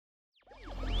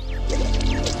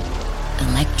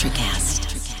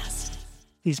Electricast.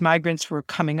 These migrants were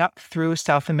coming up through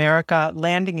South America,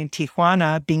 landing in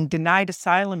Tijuana, being denied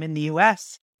asylum in the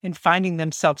U.S., and finding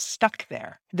themselves stuck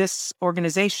there. This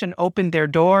organization opened their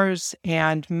doors,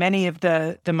 and many of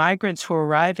the migrants who were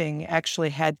arriving actually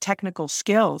had technical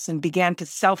skills and began to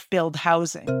self-build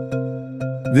housing.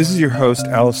 This is your host,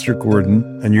 Alistair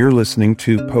Gordon, and you're listening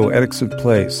to Poetics of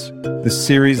Place, the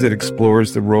series that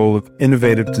explores the role of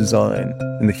innovative design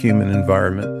in the human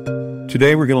environment.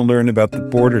 Today we're going to learn about the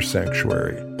Border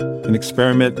Sanctuary, an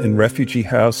experiment in refugee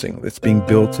housing that's being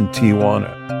built in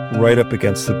Tijuana, right up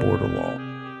against the border wall.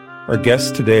 Our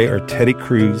guests today are Teddy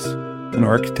Cruz, an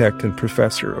architect and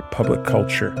professor of public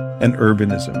culture and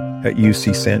urbanism at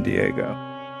UC San Diego,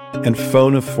 and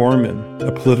Fona Foreman,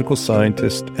 a political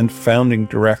scientist and founding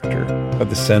director of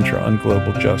the Center on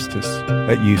Global Justice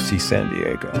at UC San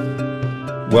Diego.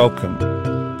 Welcome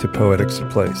to Poetics of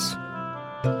Place.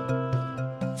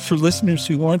 For listeners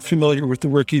who aren't familiar with the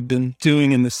work you've been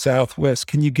doing in the Southwest,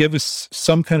 can you give us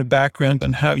some kind of background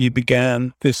on how you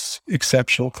began this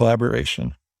exceptional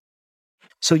collaboration?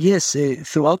 So yes,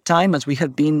 throughout time, as we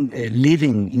have been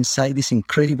living inside this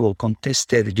incredible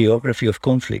contested geography of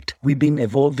conflict, we've been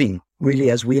evolving really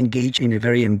as we engage in a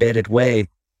very embedded way.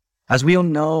 As we all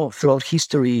know, throughout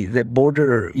history, the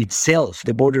border itself,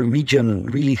 the border region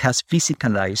really has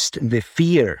physicalized the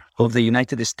fear of the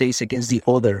United States against the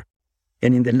other.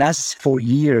 And in the last 4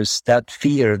 years, that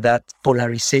fear, that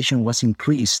polarization was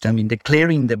increased. I mean,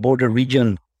 declaring the border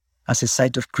region as a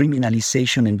site of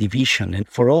criminalization and division. And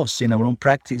for us, in our own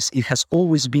practice, it has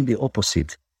always been the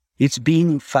opposite. It's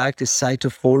been, in fact, a site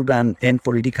of urban and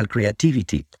political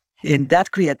creativity. And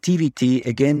that creativity,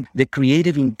 again, the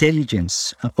creative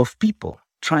intelligence of people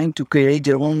trying to create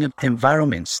their own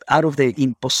environments out of the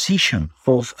imposition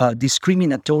of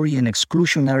discriminatory and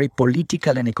exclusionary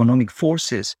political and economic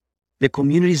forces. The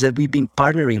communities that we've been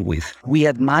partnering with, we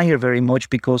admire very much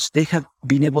because they have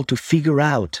been able to figure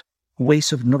out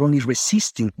ways of not only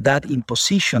resisting that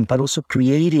imposition, but also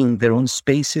creating their own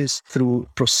spaces through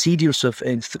procedures of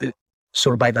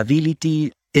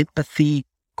survivability, empathy,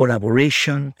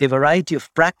 collaboration, a variety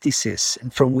of practices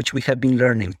from which we have been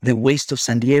learning. The waste of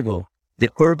San Diego, the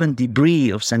urban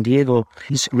debris of San Diego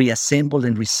is reassembled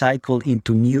and recycled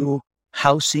into new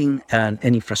housing and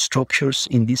infrastructures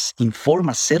in these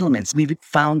informal settlements. We've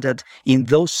found that in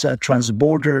those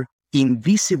transborder,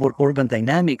 invisible urban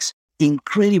dynamics,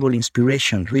 incredible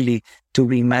inspiration, really, to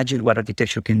reimagine what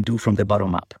architecture can do from the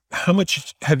bottom up. How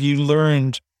much have you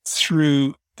learned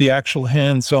through the actual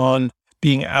hands-on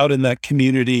being out in that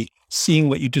community, seeing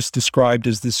what you just described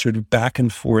as this sort of back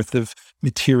and forth of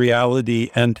materiality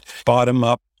and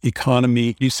bottom-up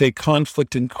economy? You say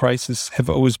conflict and crisis have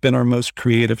always been our most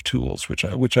creative tools, which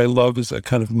I love as a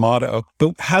kind of motto.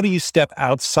 But how do you step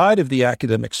outside of the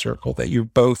academic circle that you're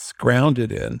both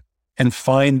grounded in and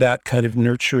find that kind of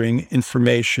nurturing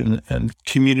information and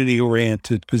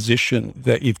community-oriented position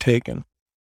that you've taken?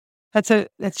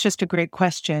 That's just a great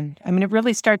question. I mean, it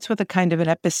really starts with a kind of an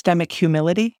epistemic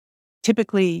humility.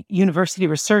 Typically, university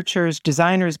researchers,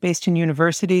 designers based in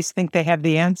universities think they have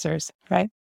the answers,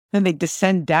 right? Then they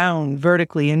descend down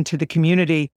vertically into the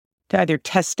community to either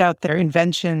test out their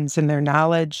inventions and their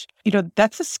knowledge. You know,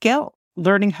 that's a skill,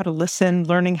 learning how to listen,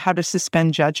 learning how to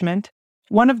suspend judgment.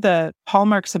 One of the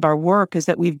hallmarks of our work is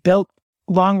that we've built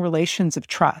long relations of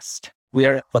trust. We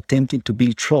are attempting to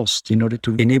build trust in order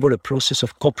to enable a process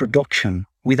of co-production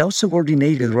without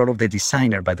subordinating the role of the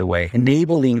designer, by the way,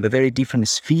 enabling the very different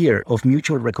sphere of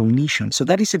mutual recognition. So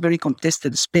that is a very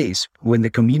contested space when the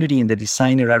community and the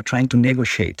designer are trying to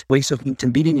negotiate ways of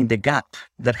intervening in the gap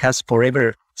that has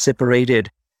forever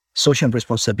separated social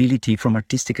responsibility from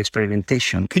artistic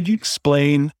experimentation. Could you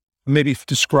explain, maybe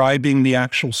describing the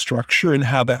actual structure and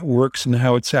how that works and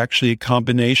how it's actually a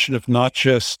combination of not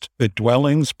just the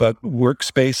dwellings, but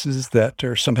workspaces that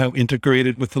are somehow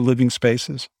integrated with the living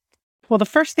spaces? Well, the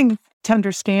first thing to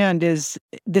understand is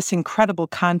this incredible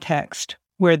context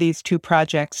where these two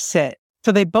projects sit.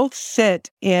 So they both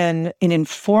sit in an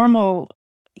informal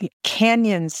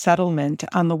canyon settlement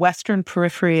on the western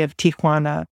periphery of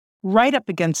Tijuana, right up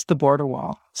against the border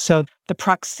wall. So the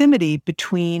proximity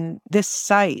between this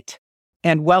site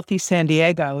and wealthy San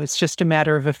Diego is just a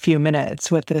matter of a few minutes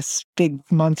with this big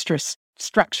monstrous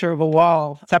structure of a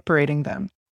wall separating them.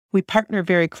 We partner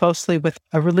very closely with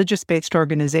a religious-based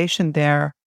organization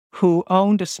there who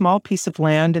owned a small piece of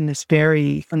land in this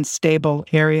very unstable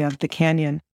area of the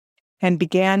canyon and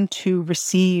began to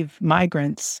receive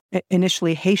migrants,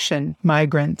 initially Haitian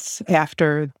migrants,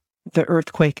 after the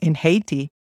earthquake in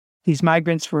Haiti. These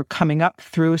migrants were coming up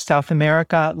through South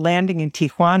America, landing in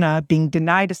Tijuana, being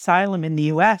denied asylum in the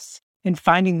U.S., and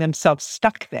finding themselves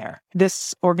stuck there.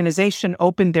 This organization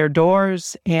opened their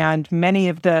doors, and many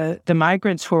of the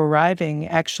migrants who were arriving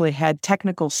actually had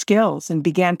technical skills and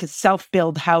began to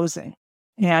self-build housing.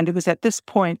 And it was at this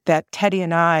point that Teddy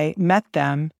and I met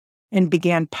them and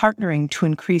began partnering to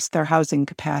increase their housing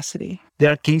capacity.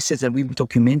 There are cases that we've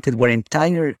documented where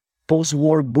entire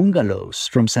post-war bungalows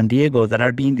from San Diego that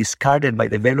are being discarded by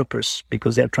developers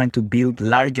because they're trying to build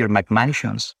larger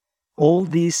McMansions. All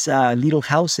these little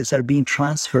houses are being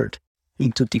transferred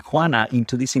into Tijuana,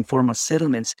 into these informal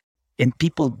settlements, and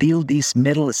people build these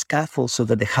metal scaffolds so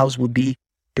that the house would be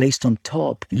placed on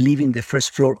top, leaving the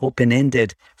first floor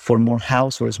open-ended for more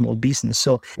house or a small business.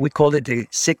 So we call it a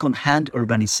second-hand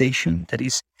urbanization that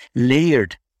is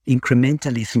layered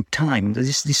incrementally through time.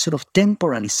 There's this sort of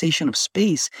temporalization of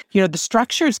space. The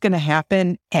structure is going to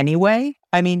happen anyway.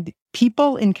 I mean,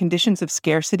 people in conditions of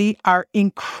scarcity are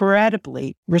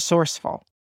incredibly resourceful.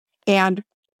 And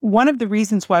one of the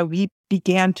reasons why we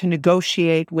began to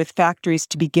negotiate with factories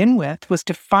to begin with was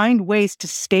to find ways to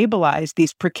stabilize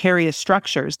these precarious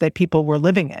structures that people were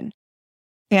living in.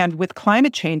 And with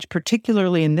climate change,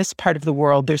 particularly in this part of the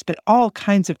world, there's been all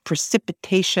kinds of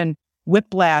precipitation,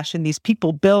 whiplash, and these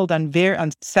people build on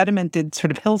sedimented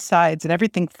sort of hillsides, and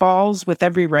everything falls with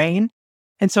every rain.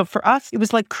 And so for us, it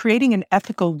was like creating an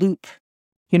ethical loop,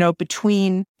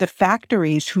 between the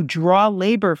factories who draw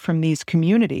labor from these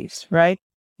communities, right?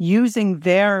 Using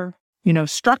their,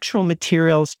 structural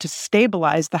materials to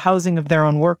stabilize the housing of their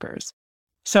own workers.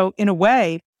 So in a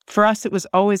way, for us, it was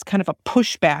always kind of a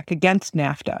pushback against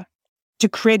NAFTA to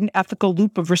create an ethical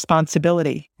loop of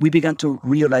responsibility. We began to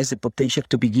realize the potential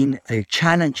to begin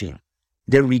challenging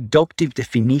the reductive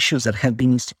definitions that have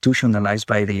been institutionalized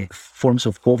by the forms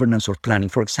of governance or planning.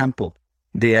 For example,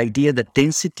 the idea that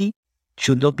density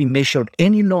should not be measured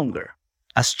any longer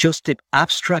as just an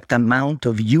abstract amount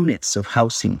of units of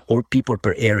housing or people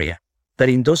per area. That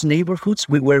in those neighborhoods,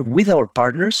 we were with our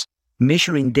partners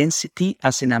measuring density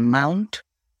as an amount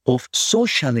of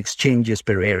social exchanges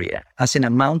per area, as an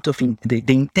amount of the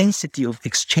intensity of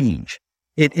exchange.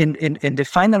 And the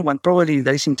final one probably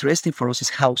that is interesting for us is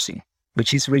housing,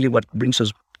 which is really what brings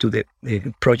us to the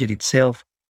project itself,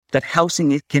 that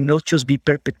housing cannot just be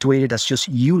perpetuated as just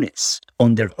units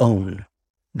on their own,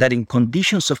 that in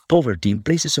conditions of poverty, in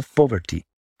places of poverty,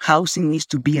 housing needs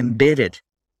to be embedded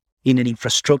in an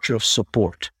infrastructure of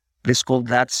support. Let's call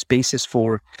that spaces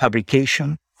for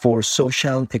fabrication, for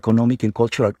social, economic, and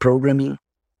cultural programming.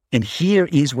 And here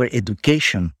is where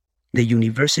education, the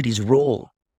university's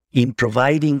role in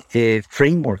providing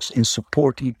frameworks and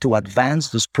support to advance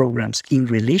those programs in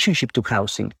relationship to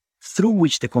housing, through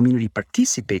which the community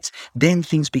participates, then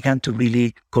things began to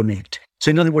really connect. So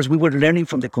in other words, we were learning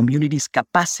from the community's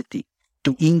capacity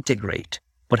to integrate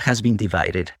what has been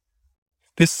divided.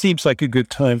 This seems like a good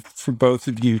time for both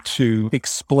of you to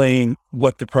explain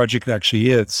what the project actually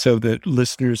is so that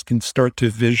listeners can start to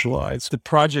visualize. The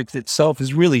project itself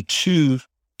is really two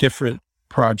different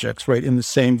projects, right, in the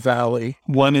same valley.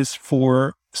 One is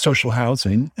for social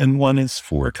housing and one is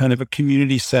for kind of a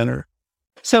community center.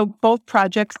 So both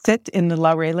projects sit in the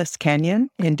Laureles Canyon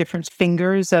in different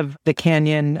fingers of the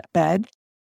canyon bed.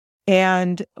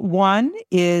 And one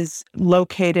is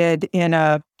located in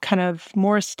a kind of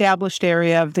more established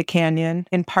area of the canyon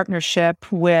in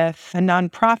partnership with a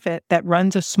nonprofit that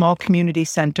runs a small community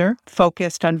center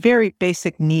focused on very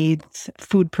basic needs,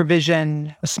 food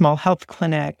provision, a small health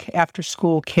clinic,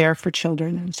 after-school care for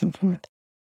children, and so forth.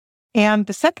 And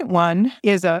the second one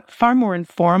is a far more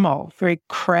informal, very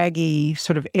craggy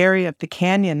sort of area of the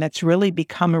canyon that's really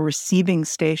become a receiving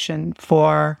station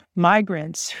for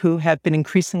migrants who have been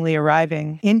increasingly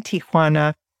arriving in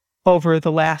Tijuana over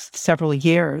the last several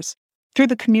years. Through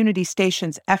the community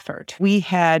station's effort, we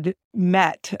had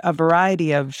met a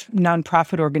variety of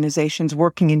nonprofit organizations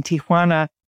working in Tijuana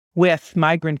with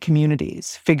migrant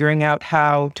communities, figuring out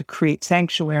how to create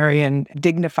sanctuary and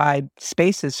dignified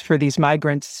spaces for these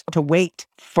migrants to wait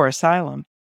for asylum.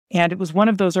 And it was one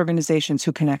of those organizations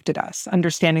who connected us,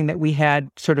 understanding that we had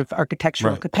sort of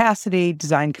architectural capacity,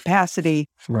 design capacity,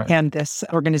 and this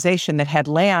organization that had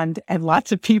land and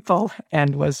lots of people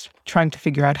and was trying to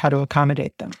figure out how to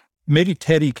accommodate them. Maybe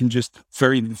Teddy can just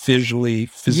very visually,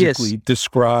 physically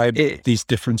describe these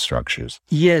different structures.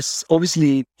 Yes,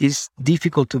 obviously it's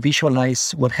difficult to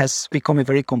visualize what has become a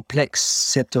very complex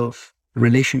set of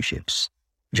relationships,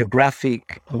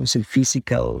 geographic, obviously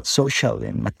physical, social,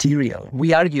 and material.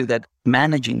 We argue that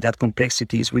managing that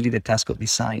complexity is really the task of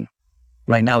design.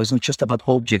 Right now, it's not just about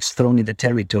objects thrown in the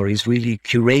territory, it's really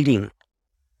curating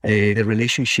the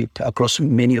relationship across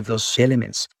many of those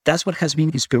elements. That's what has been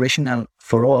inspirational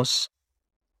for us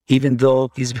even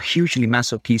though it's hugely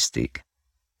masochistic,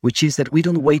 which is that we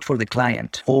don't wait for the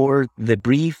client or the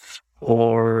brief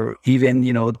or even,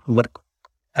 what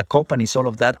accompanies all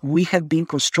of that. We have been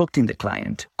constructing the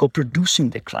client,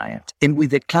 co-producing the client, and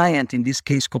with the client, in this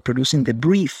case, co-producing the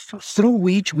brief through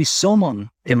which we summon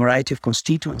a variety of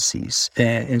constituencies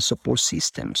and support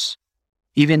systems,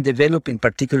 even developing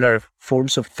particular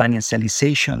forms of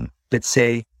financialization, let's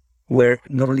say, where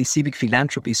not only civic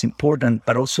philanthropy is important,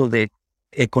 but also the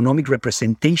economic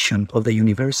representation of the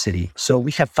university. So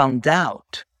we have found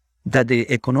out that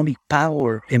the economic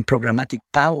power and programmatic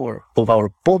power of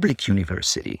our public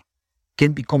university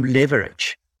can become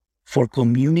leverage for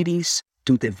communities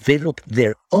to develop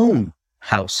their own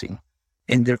housing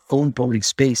and their own public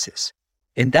spaces.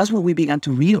 And that's what we began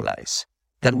to realize,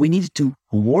 that we needed to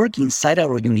work inside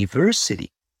our university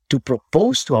to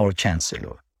propose to our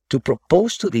chancellor, to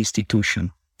propose to the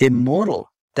institution a model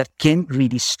that can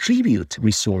redistribute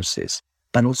resources,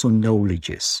 but also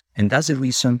knowledges. And that's the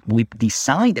reason we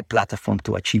designed a platform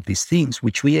to achieve these things,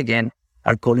 which we, again,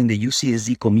 are calling the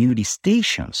UCSD Community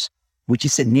Stations, which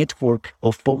is a network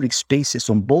of public spaces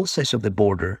on both sides of the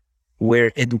border,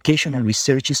 where education and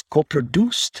research is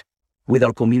co-produced with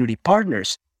our community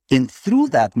partners. And through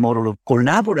that model of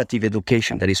collaborative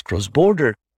education that is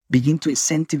cross-border, begin to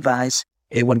incentivize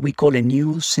what we call a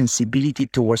new sensibility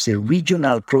towards a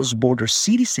regional cross-border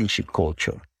citizenship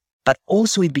culture. But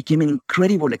also it became an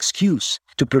incredible excuse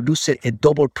to produce a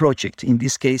double project, in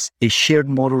this case, a shared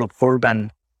model of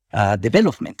urban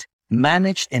development,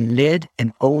 managed and led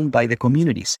and owned by the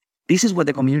communities. This is what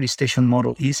the community station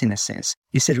model is, in a sense.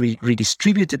 It's a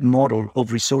redistributed model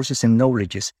of resources and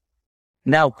knowledges.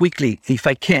 Now, quickly, if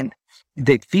I can,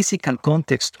 the physical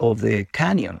context of the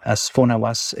canyon, as Fona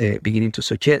was beginning to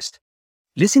suggest.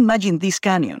 Let's imagine this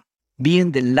canyon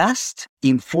being the last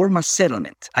informal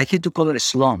settlement. I hate to call it a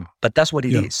slum, but that's what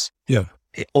it is. Yeah.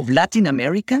 Of Latin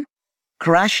America,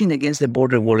 crashing against the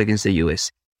border wall against the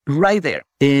US, right there.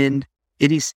 And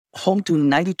it is home to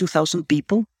 92,000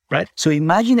 people, right? So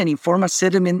imagine an informal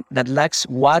settlement that lacks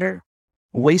water,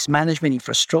 waste management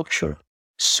infrastructure,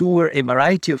 sewer, a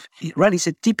variety of, right? It's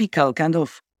a typical kind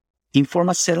of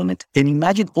informal settlement. And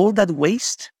imagine all that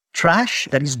waste, trash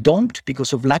that is dumped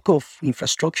because of lack of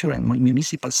infrastructure and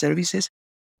municipal services.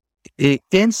 It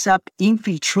ends up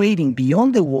infiltrating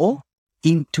beyond the wall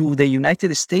into the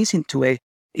United States, into a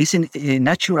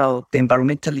natural,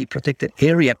 environmentally protected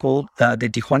area called the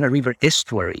Tijuana River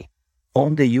Estuary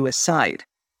on the US side.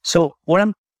 So what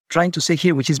I'm trying to say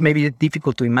here, which is maybe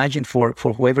difficult to imagine for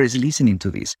whoever is listening to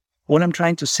this, what I'm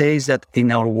trying to say is that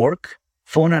in our work,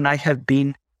 Fona and I have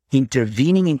been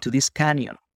intervening into this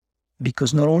canyon,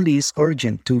 because not only is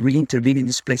urgent to re-intervene in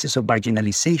these places of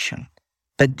marginalization,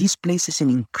 but this place is an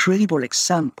incredible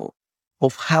example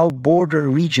of how border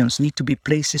regions need to be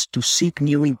places to seek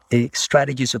new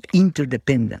strategies of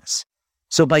interdependence.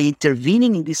 So by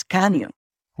intervening in this canyon,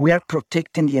 we are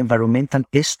protecting the environmental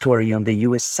estuary on the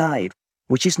US side,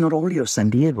 which is not only of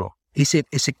San Diego, it's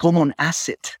a common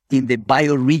asset in the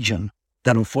bioregion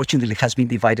that unfortunately has been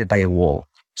divided by a wall.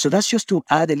 So that's just to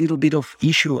add a little bit of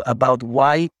issue about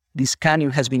why this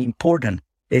canyon has been important.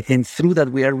 And through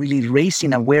that, we are really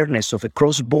raising awareness of a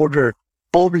cross-border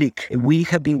public. We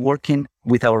have been working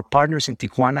with our partners in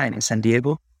Tijuana and in San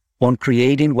Diego on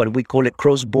creating what we call a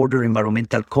cross-border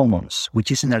environmental commons,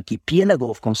 which is an archipelago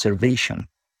of conservation,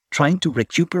 trying to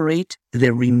recuperate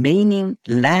the remaining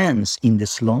lands in the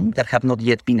slum that have not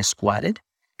yet been squatted,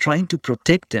 trying to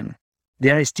protect them. They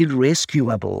are still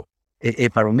rescuable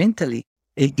environmentally,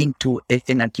 into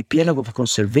an archipelago of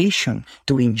conservation,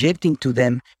 to inject into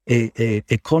them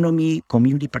economy,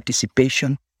 community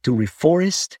participation, to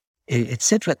reforest,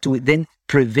 etc., to then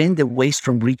prevent the waste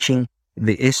from reaching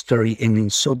the estuary, and in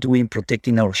so doing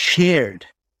protecting our shared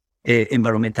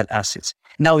environmental assets.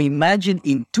 Now imagine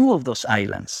in two of those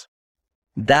islands,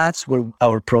 that's where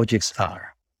our projects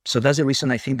are. So that's the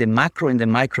reason I think the macro and the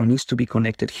micro needs to be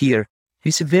connected here.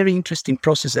 It's a very interesting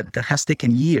process that has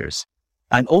taken years.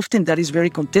 And often that is very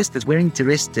contested. We're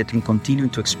interested in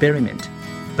continuing to experiment,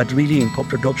 but really in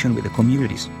co-production with the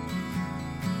communities.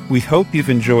 We hope you've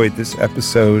enjoyed this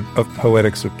episode of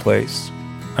Poetics of Place.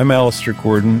 I'm Alistair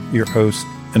Gordon, your host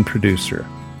and producer.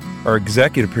 Our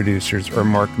executive producers are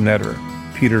Mark Netter,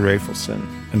 Peter Rafelson,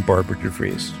 and Barbara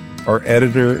DeVries. Our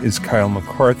editor is Kyle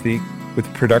McCarthy, with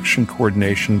production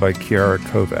coordination by Kiara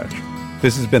Kovac.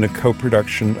 This has been a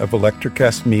co-production of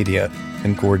Electrocast Media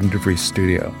and Gordon DeVries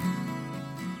Studio.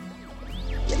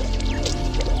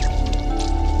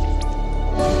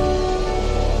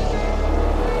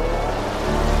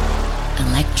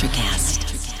 Electrocast.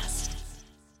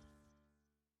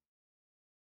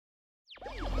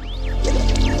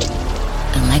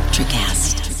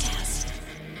 Electricast.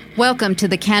 Welcome to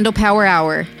the Candle Power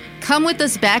Hour. Come with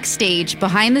us backstage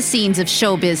behind the scenes of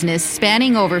show business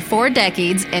spanning over 4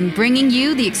 decades and bringing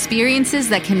you the experiences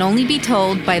that can only be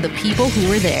told by the people who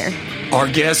were there. Our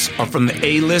guests are from the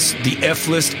A-list, the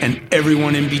F-list, and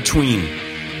everyone in between.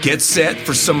 Get set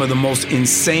for some of the most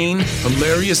insane,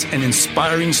 hilarious, and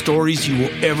inspiring stories you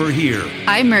will ever hear.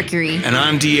 I'm Mercury. And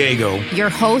I'm Diego. Your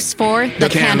host for the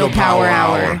Candle Power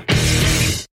Hour.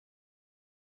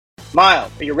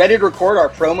 Miles, are you ready to record our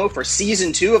promo for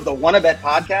Season 2 of the Wanna Bet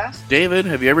podcast? David,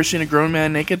 have you ever seen a grown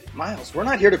man naked? Miles, we're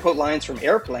not here to quote lines from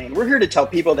Airplane. We're here to tell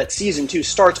people that Season 2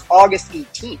 starts August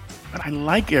 18th. But I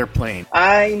like Airplane.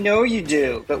 I know you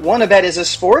do, but Wanna Bet is a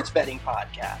sports betting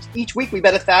podcast. Each week we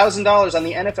bet $1,000 on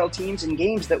the NFL teams and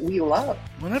games that we love.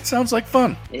 Well, that sounds like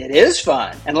fun. It is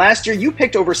fun. And last year you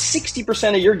picked over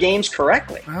 60% of your games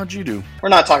correctly. How'd you do? We're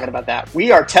not talking about that.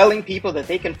 We are telling people that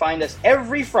they can find us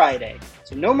every Friday.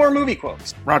 So no more movie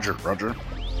quotes. Roger.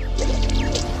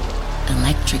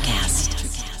 Electricast.